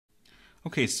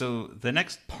Okay, so the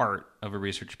next part of a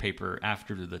research paper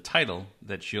after the title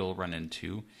that you'll run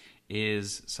into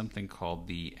is something called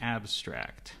the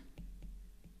abstract.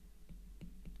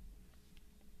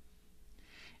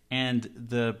 And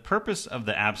the purpose of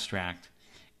the abstract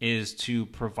is to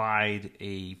provide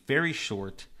a very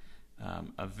short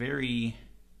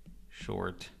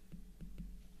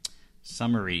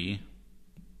summary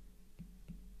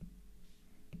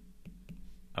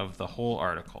of the whole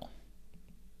article.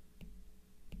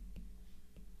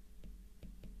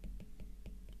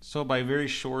 So by very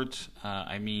short,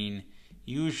 I mean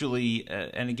usually,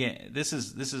 and again, this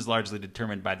is largely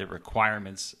determined by the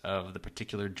requirements of the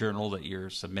particular journal that you're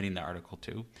submitting the article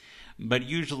to, but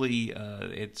usually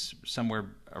it's somewhere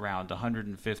around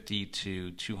 150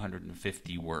 to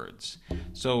 250 words.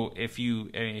 So if you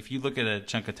look at a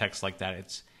chunk of text like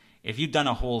that, if you've done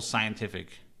a whole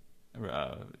scientific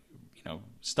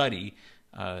study,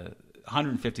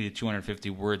 150 to 250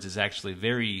 words is actually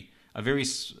a very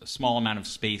small amount of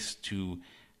space to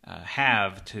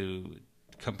have to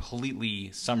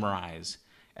completely summarize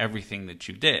everything that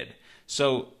you did.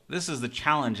 So this is the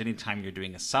challenge anytime you're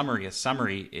doing a summary. A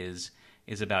summary is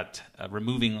about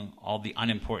removing all the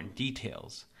unimportant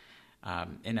details.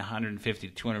 In 150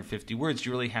 to 250 words,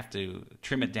 you really have to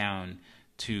trim it down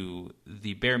to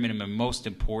the bare minimum, most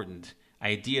important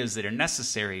ideas that are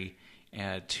necessary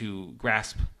to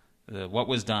grasp what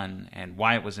was done and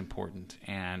why it was important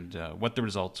and what the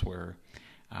results were.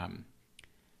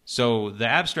 So the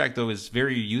abstract, though, is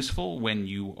very useful when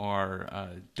you are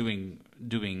doing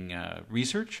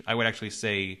research. I would actually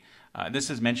say, this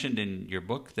is mentioned in your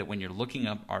book, that when you're looking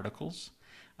up articles,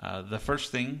 the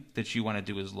first thing that you want to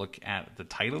do is look at the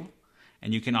title,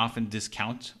 and you can often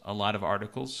discount a lot of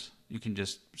articles. You can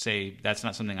just say, that's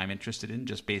not something I'm interested in,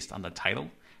 just based on the title,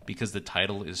 because the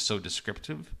title is so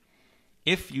descriptive.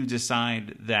 If you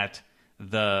decide that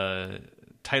the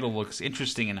title looks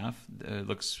interesting enough,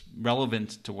 looks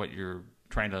relevant to what you're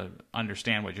trying to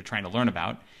understand, what you're trying to learn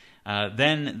about,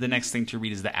 then the next thing to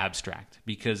read is the abstract,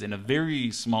 because in a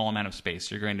very small amount of space,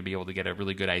 you're going to be able to get a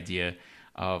really good idea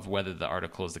of whether the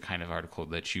article is the kind of article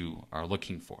that you are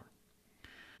looking for.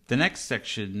 The next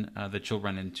section that you'll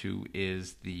run into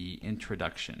is the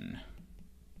introduction.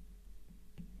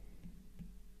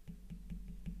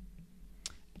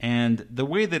 And the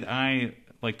way that I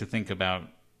like to think about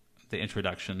the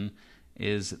introduction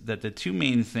is that the two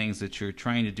main things that you're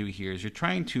trying to do here is you're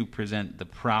trying to present the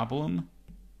problem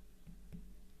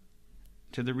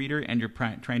to the reader, and you're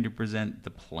trying to present the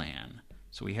plan.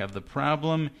 So we have the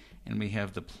problem and we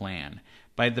have the plan.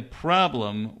 By the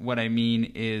problem, what I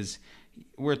mean is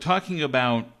we're talking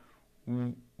about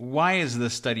why is the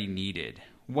study needed?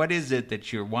 What is it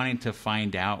that you're wanting to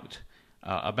find out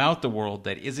about the world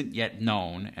that isn't yet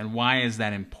known, and why is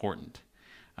that important?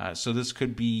 So this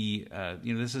could be,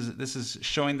 this is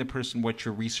showing the person what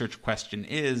your research question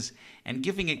is and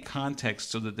giving it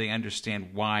context so that they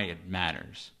understand why it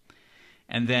matters.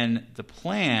 And then the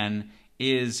plan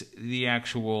is the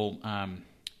actual,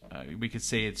 we could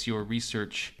say it's your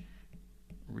research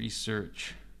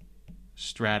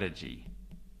strategy.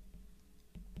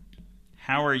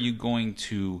 How are you going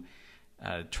to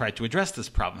try to address this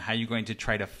problem? How are you going to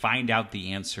try to find out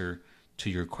the answer to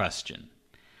your question?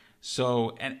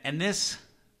 So, and this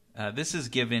is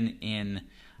given in,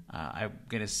 I'm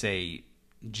going to say,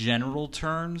 general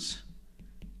terms,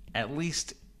 at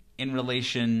least in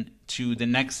relation to the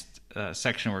next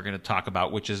section we're going to talk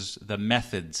about, which is the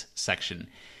methods section.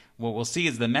 What we'll see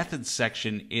is the methods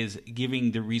section is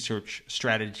giving the research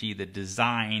strategy, the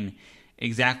design,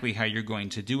 exactly how you're going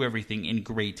to do everything in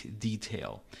great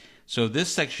detail. So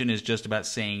this section is just about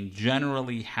saying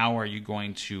generally how are you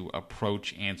going to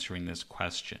approach answering this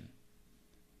question.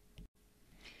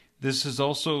 This is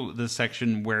also the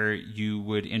section where you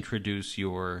would introduce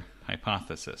your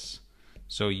hypothesis.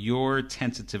 So your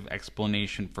tentative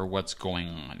explanation for what's going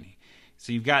on.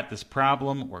 So you've got this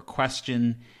problem or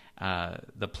question,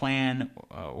 the plan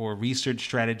or research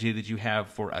strategy that you have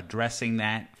for addressing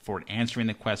that, for answering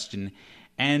the question,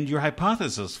 and your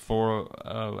hypothesis for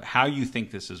how you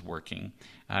think this is working.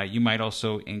 You might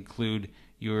also include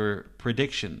your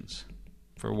predictions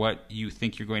for what you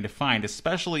think you're going to find,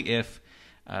 especially if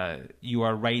you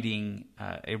are writing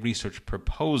a research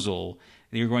proposal.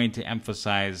 You're going to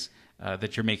emphasize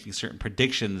that you're making certain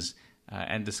predictions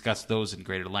and discuss those in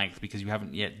greater length because you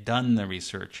haven't yet done the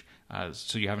research,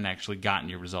 so you haven't actually gotten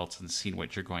your results and seen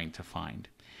what you're going to find.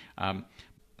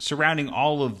 Surrounding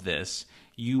all of this,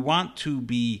 you want to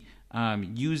be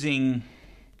using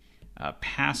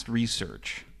past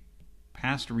research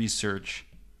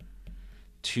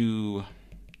to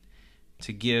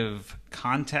give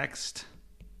context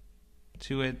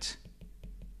to it,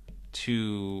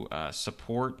 to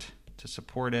support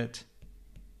it,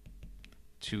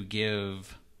 to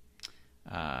give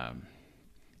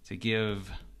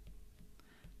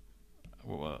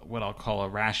what I'll call a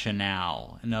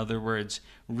rationale. In other words,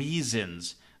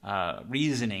 reasoning,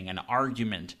 an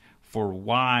argument for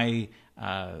why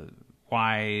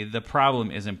the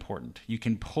problem is important. You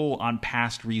can pull on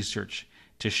past research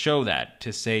to show that,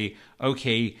 to say,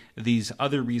 okay, these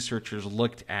other researchers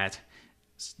looked at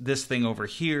this thing over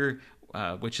here,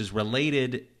 which is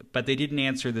related, but they didn't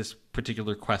answer this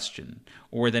particular question.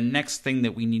 Or the next thing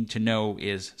that we need to know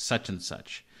is such and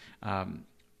such.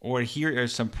 Or here are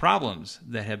some problems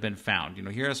that have been found.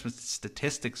 Here are some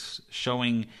statistics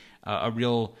showing a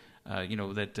real,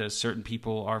 that certain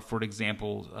people are, for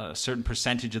example, a certain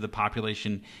percentage of the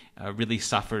population really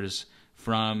suffers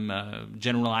from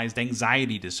generalized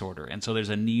anxiety disorder. And so there's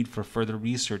a need for further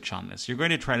research on this. You're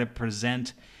going to try to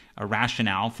present a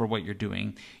rationale for what you're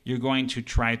doing. You're going to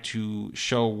try to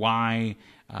show why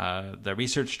the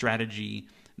research strategy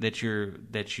that you've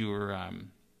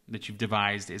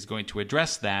devised is going to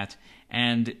address that,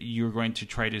 and you're going to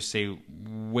try to say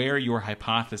where your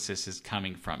hypothesis is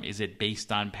coming from. Is it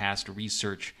based on past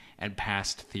research and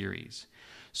past theories?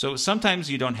 So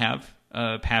sometimes you don't have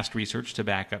past research to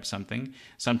back up something.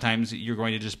 Sometimes you're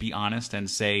going to just be honest and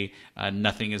say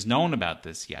nothing is known about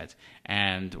this yet,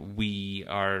 and we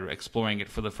are exploring it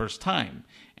for the first time,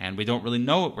 and we don't really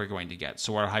know what we're going to get.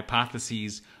 So our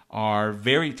hypotheses are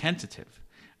very tentative.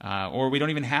 Or we don't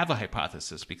even have a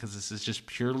hypothesis because this is just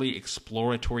purely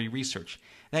exploratory research.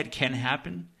 That can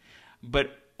happen,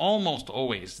 but almost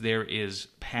always there is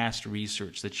past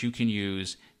research that you can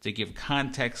use to give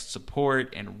context,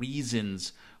 support, and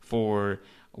reasons for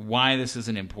why this is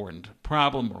an important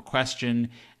problem or question,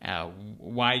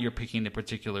 why you're picking the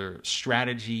particular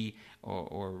strategy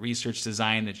or research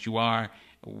design that you are,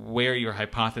 where your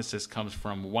hypothesis comes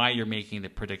from, why you're making the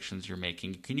predictions you're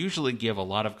making. You can usually give a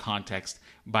lot of context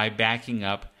by backing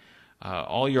up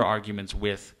all your arguments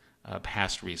with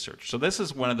past research. So this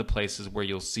is one of the places where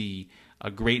you'll see a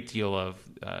great deal of,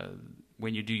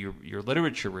 when you do your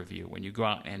literature review, when you go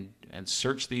out and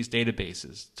search these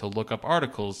databases to look up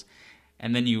articles,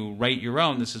 and then you write your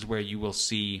own, this is where you will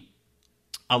see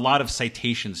a lot of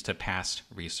citations to past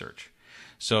research.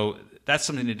 So that's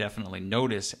something to definitely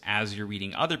notice as you're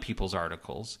reading other people's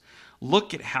articles.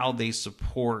 Look at how they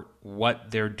support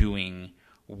what they're doing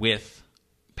with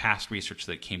past research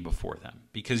that came before them,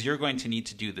 because you're going to need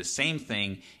to do the same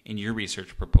thing in your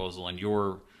research proposal and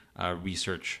your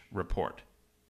research report.